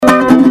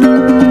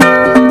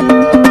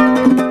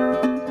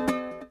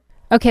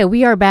Okay,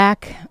 we are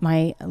back.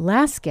 My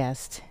last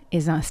guest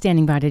is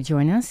standing by to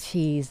join us.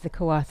 She's the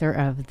co-author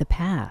of The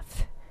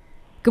Path.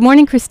 Good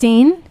morning,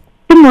 Christine.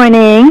 Good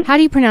morning. How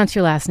do you pronounce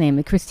your last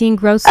name? Christine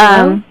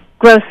Grosslow?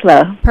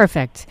 Grosslow.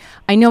 Perfect.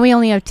 I know we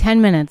only have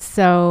 10 minutes,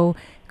 so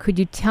could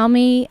you tell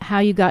me how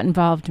you got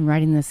involved in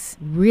writing this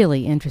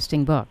really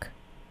interesting book?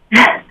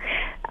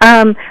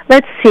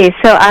 Let's see.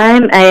 So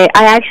I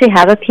actually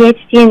have a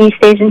PhD in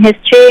East Asian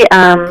history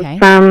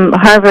from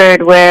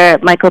Harvard, where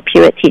Michael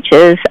Pewitt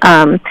teaches.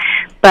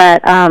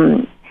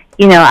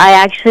 I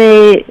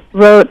actually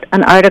wrote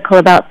an article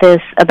about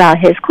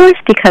his course,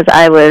 because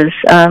I was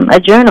a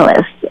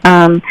journalist,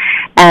 and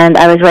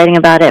I was writing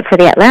about it for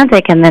The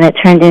Atlantic, and then it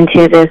turned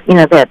into this,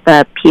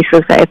 the piece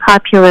was very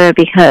popular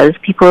because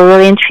people were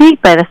really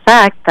intrigued by the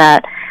fact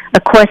that a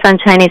course on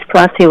Chinese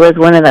philosophy was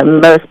one of the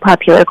most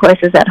popular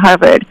courses at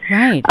Harvard,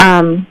 right,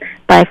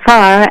 by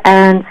far.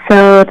 And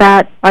so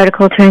that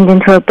article turned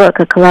into a book,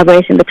 a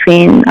collaboration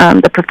between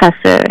the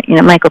professor,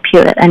 Michael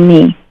Pewitt, and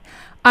me.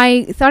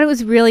 I thought it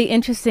was really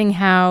interesting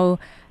how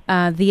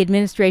the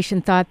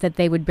administration thought that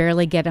they would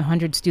barely get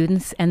 100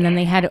 students, and then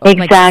they had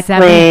like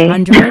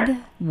 700.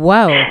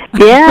 Whoa.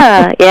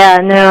 Yeah.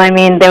 No, I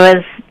mean,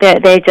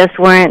 they just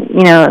weren't,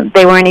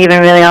 they weren't even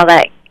really all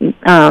that.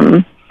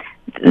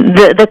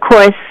 The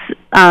course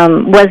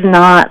was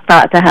not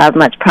thought to have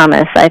much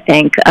promise, I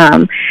think,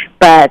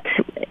 but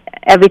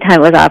every time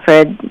it was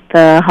offered,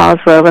 the halls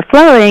were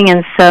overflowing,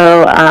 and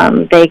so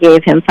they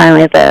gave him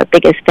finally the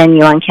biggest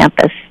venue on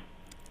campus.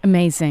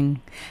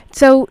 Amazing.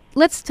 So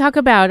let's talk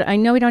about, I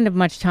know we don't have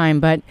much time,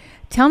 but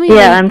tell me.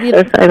 Yeah, I'm so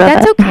sorry about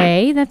that.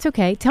 Okay. That's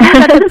okay. Tell me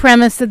about the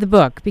premise of the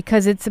book,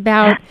 because it's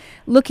about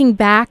looking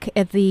back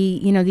at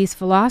these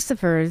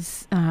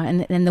philosophers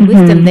and the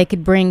wisdom they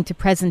could bring to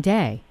present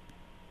day.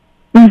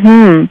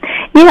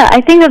 Yeah,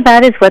 I think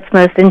that is what's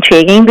most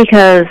intriguing,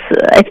 because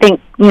I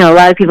think, a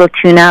lot of people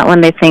tune out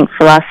when they think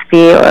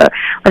philosophy, or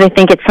they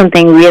think it's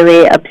something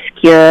really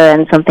obscure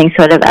and something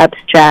sort of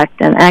abstract.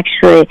 And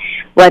actually,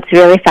 what's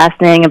really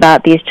fascinating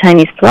about these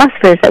Chinese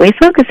philosophers that we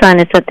focus on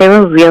is that they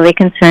were really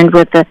concerned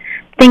with the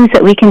things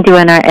that we can do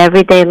in our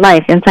everyday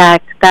life. In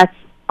fact, that's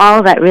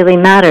all that really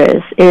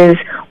matters, is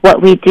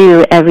what we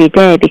do every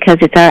day, because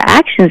it's our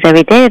actions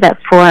every day that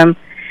form,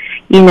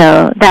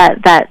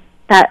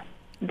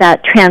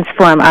 that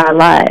transform our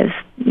lives.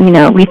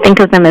 We think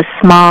of them as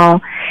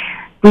small.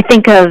 We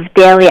think of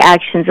daily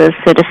actions as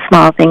sort of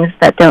small things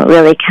that don't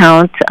really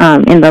count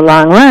in the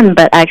long run,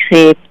 but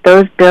actually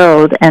those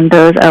build, and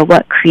those are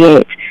what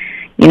create,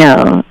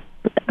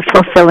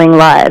 fulfilling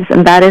lives.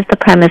 And that is the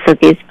premise of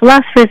these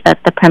philosophers. That's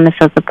the premise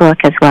of the book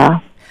as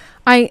well.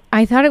 I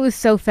thought it was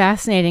so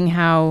fascinating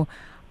how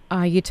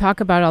you talk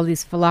about all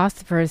these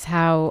philosophers,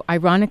 how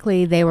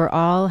ironically they were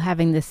all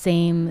having the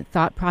same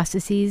thought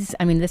processes.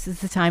 I mean, this is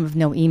the time of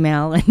no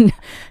email and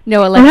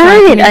no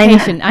electronic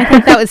communication. I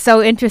think that was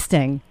so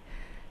interesting.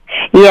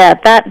 Yeah,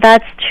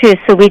 that's true.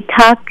 So we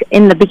talk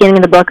in the beginning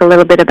of the book a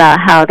little bit about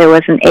how there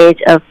was an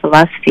age of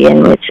philosophy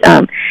in which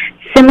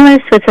similar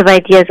sorts of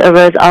ideas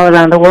arose all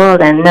around the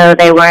world, and no,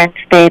 there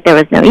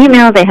was no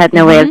email, they had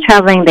no way of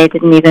traveling, they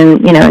didn't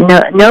even,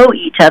 know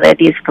each other,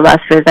 these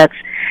philosophers.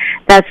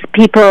 That's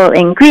people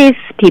in Greece,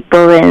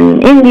 people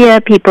in India,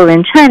 people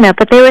in China,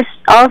 but they were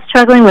all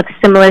struggling with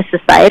similar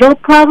societal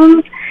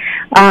problems,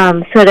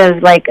 sort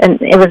of like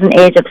it was an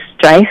age of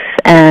strife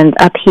and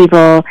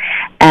upheaval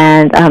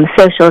and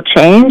social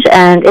change.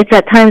 And it's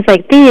at times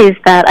like these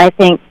that I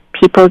think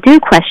people do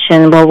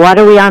question, well, what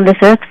are we on this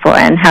earth for,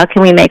 and how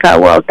can we make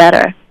our world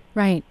better?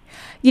 Right.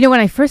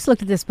 When I first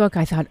looked at this book,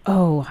 I thought,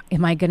 oh,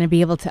 am I going to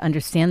be able to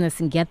understand this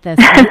and get this?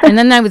 And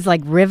then I was like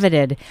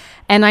riveted.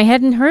 And I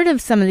hadn't heard of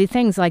some of the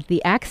things like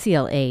the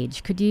axial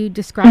age. Could you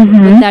describe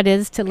what that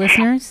is to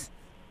listeners?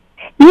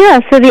 Yeah,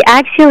 so the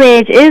axial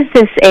age is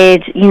this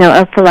age,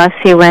 of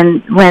philosophy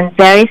when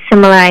very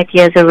similar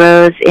ideas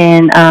arose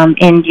in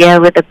India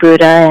with the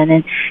Buddha, and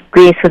in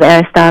Greece with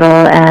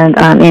Aristotle, and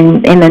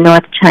in the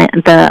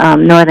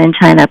northern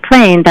China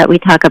plain that we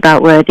talk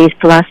about, where these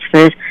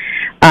philosophers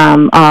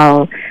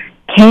all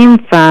came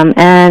from.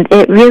 And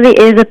it really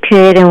is a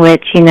period in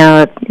which,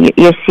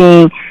 you're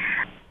seeing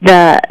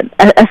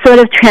a sort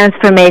of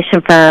transformation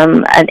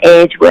from an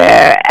age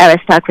where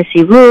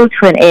aristocracy ruled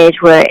to an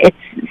age where it's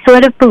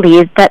sort of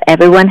believed that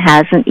everyone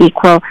has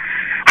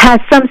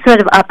some sort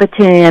of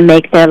opportunity to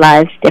make their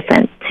lives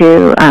different,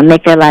 to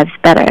make their lives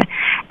better.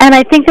 And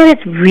I think that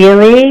it's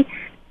really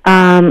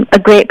a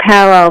great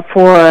parallel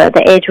for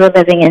the age we're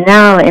living in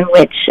now, in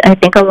which I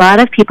think a lot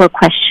of people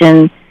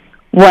question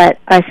what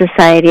our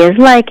society is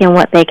like and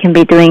what they can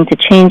be doing to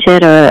change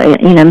it,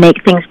 or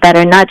make things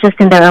better, not just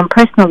in their own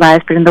personal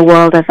lives, but in the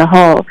world as a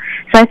whole.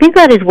 So I think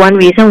that is one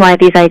reason why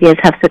these ideas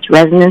have such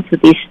resonance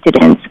with these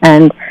students,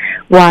 and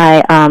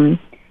why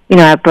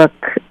our book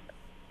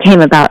came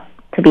about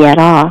to be at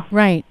all.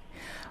 Right.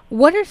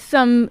 What are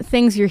some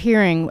things you're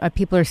hearing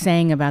people are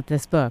saying about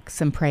this book?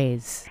 Some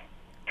praise.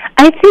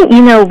 I think,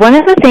 one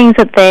of the things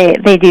that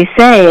they do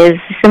say is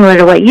similar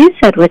to what you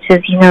said, which is,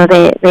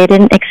 they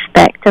didn't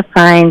expect to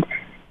find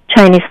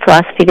Chinese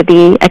philosophy to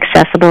be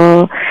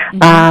accessible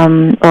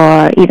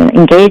or even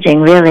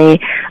engaging, really.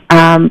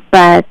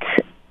 But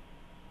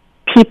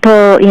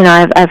people,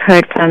 I've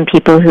heard from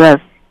people who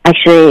have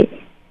actually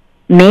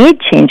made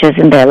changes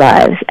in their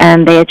lives,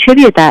 and they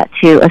attribute that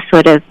to a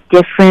sort of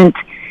different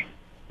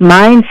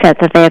mindset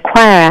that they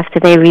acquire after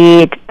they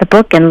read the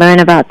book and learn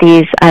about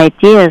these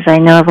ideas. I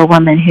know of a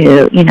woman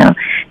who,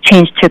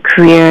 changed her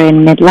career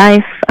in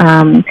midlife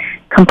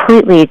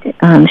completely,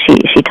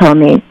 she told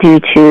me, due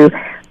to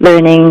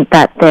learning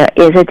that there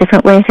is a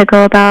different way to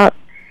go about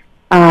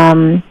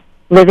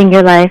living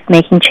your life,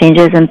 making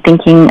changes, and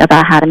thinking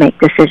about how to make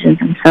decisions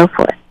and so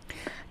forth.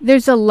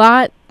 There's a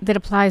lot that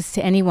applies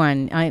to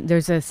anyone.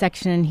 There's a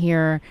section in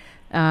here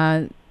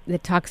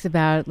that talks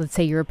about, let's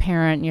say you're a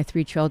parent and your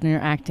 3 children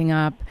are acting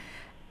up.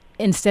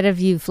 Instead of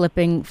you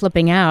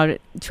flipping out,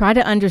 try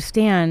to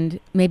understand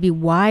maybe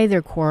why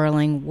they're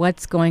quarreling,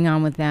 what's going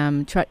on with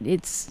them.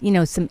 It's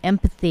some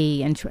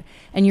empathy,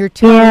 and your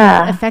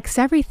tone affects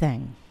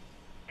everything.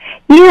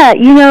 Yeah,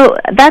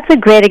 that's a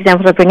great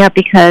example to bring up,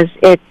 because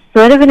it's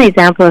sort of an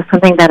example of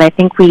something that I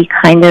think we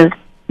kind of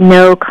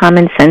know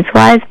common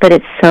sense-wise, but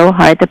it's so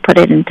hard to put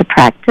it into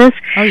practice.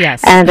 Oh,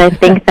 yes. And I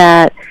think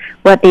that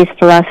what these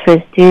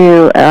philosophers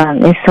do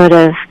is sort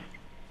of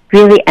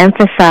really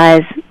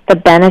emphasize the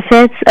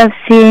benefits of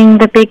seeing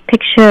the big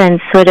picture and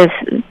sort of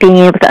being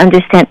able to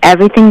understand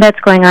everything that's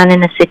going on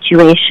in a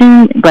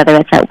situation, whether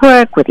it's at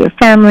work, with your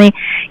family,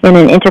 in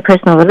an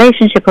interpersonal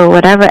relationship or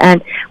whatever.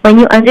 And when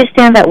you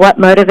understand that what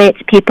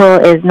motivates people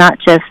is not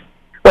just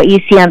what you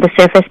see on the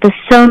surface, but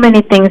so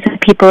many things that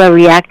people are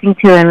reacting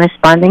to and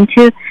responding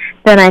to,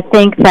 then I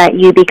think that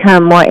you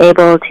become more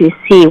able to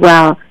see,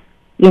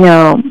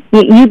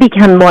 you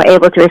become more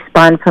able to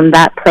respond from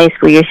that place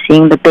where you're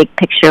seeing the big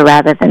picture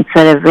rather than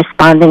sort of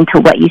responding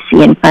to what you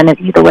see in front of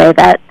you, the way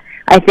that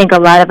I think a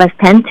lot of us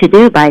tend to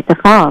do by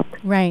default.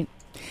 Right.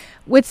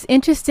 What's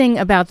interesting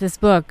about this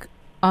book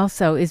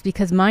also is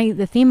because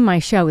the theme of my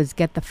show is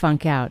Get the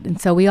Funk Out. And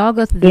so we all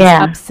go through these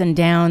ups and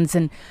downs.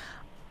 And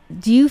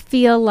do you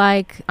feel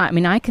like,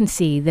 I can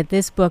see that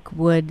this book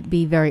would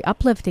be very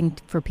uplifting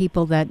for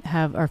people that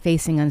are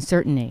facing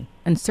uncertainty.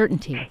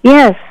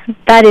 Yes,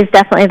 that is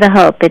definitely the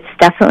hope. It's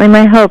definitely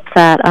my hope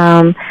that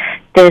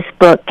this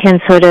book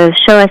can sort of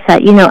show us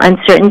that,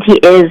 uncertainty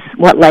is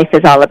what life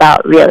is all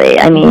about, really.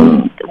 I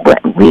mean,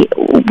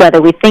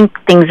 whether we think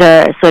things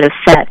are sort of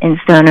set in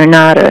stone or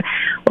not, or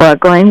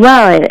going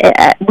well,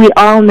 we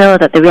all know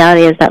that the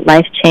reality is that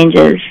life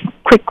changes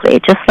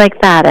quickly, just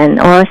like that,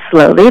 or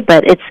slowly,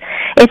 but it's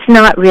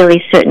not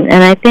really certain.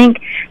 And I think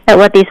that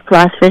what these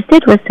philosophers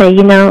did was say,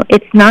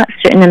 it's not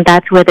certain, and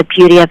that's where the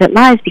beauty of it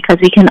lies, because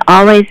we can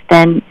always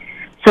then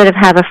sort of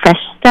have a fresh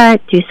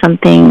start, do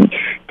something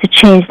to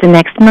change the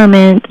next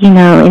moment,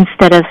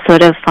 instead of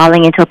sort of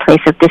falling into a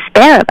place of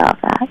despair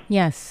about that.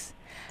 Yes.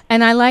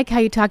 And I like how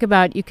you talk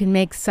about you can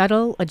make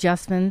subtle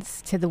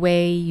adjustments to the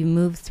way you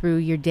move through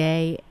your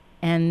day,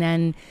 and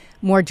then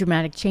more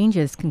dramatic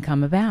changes can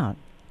come about.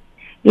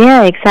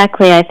 Yeah,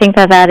 exactly. I think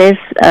that is,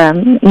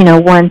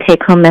 one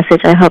take-home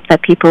message I hope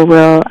that people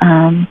will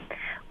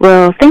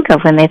think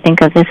of when they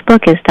think of this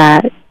book, is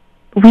that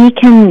we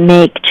can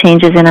make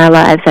changes in our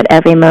lives at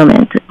every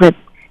moment with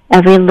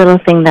every little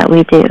thing that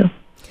we do.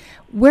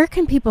 Where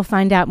can people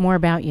find out more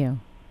about you?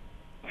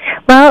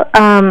 Well,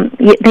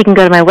 they can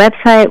go to my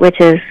website, which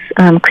is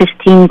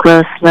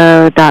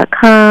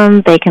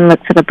ChristineGrosslow.com. They can look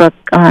for the book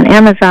on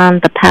Amazon,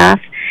 The Path.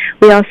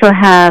 We also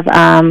have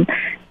a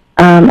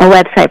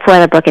website for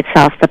the book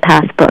itself,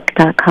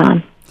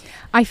 thepathbook.com.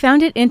 I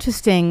found it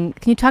interesting.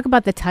 Can you talk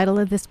about the title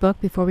of this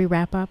book before we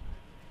wrap up?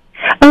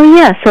 Oh,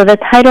 yeah. So the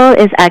title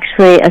is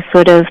actually a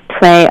sort of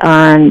play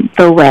on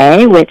The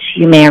Way, which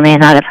you may or may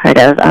not have heard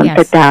of, yes.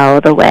 The Tao,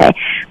 The Way,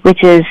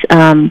 which is,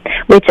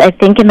 which I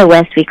think in the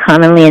West we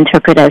commonly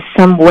interpret as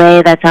some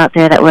way that's out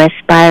there that we're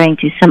aspiring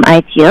to, some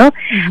ideal.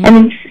 Mm-hmm.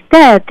 And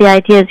instead, the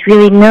idea is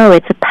really, no,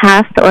 it's a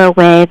path or a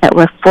way that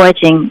we're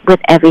forging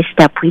with every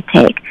step we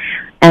take.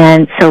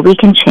 And so we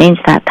can change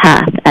that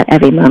path at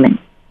every moment.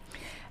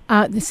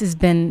 This has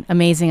been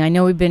amazing. I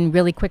know we've been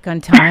really quick on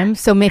time,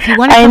 so if you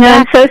want to come back... I know,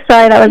 I'm so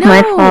sorry. That was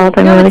my fault.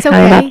 I'm really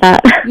sorry about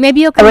that.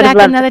 Maybe you'll come back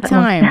another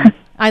time.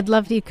 I'd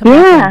love to come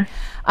back.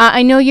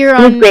 I know you're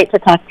on... It was great to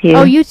talk to you.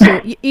 Oh, you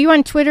too. You're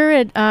on Twitter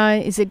at,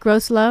 is it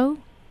Grosslow?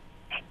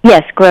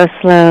 Yes,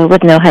 Grosslow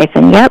with no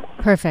hyphen. Yep.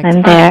 Perfect.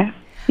 I'm there.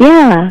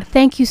 Yeah.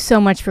 Thank you so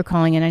much for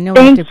calling in. I know.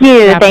 Thank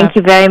you. Thank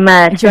you very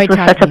much. Enjoyed this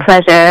was such a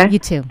pleasure. You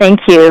too. Thank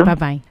you.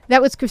 Bye-bye.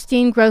 That was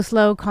Christine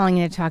Grosslow calling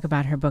in to talk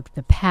about her book,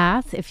 The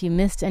Path. If you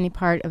missed any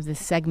part of this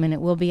segment, it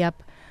will be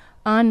up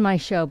on my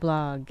show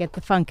blog,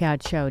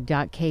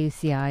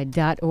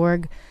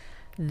 getthefunkoutshow.kuci.org.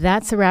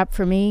 That's a wrap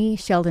for me.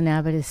 Sheldon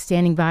Abbott is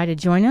standing by to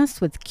join us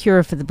with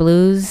Cure for the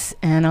Blues,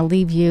 and I'll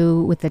leave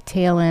you with the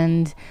tail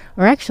end,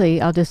 or actually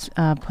I'll just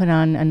put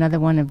on another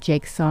one of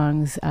Jake's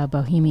songs,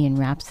 Bohemian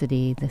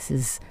Rhapsody. This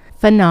is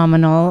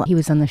phenomenal. He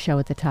was on the show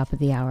at the top of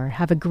the hour.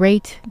 Have a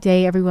great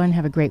day, everyone.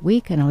 Have a great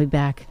week, and I'll be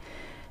back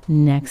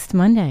next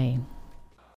Monday.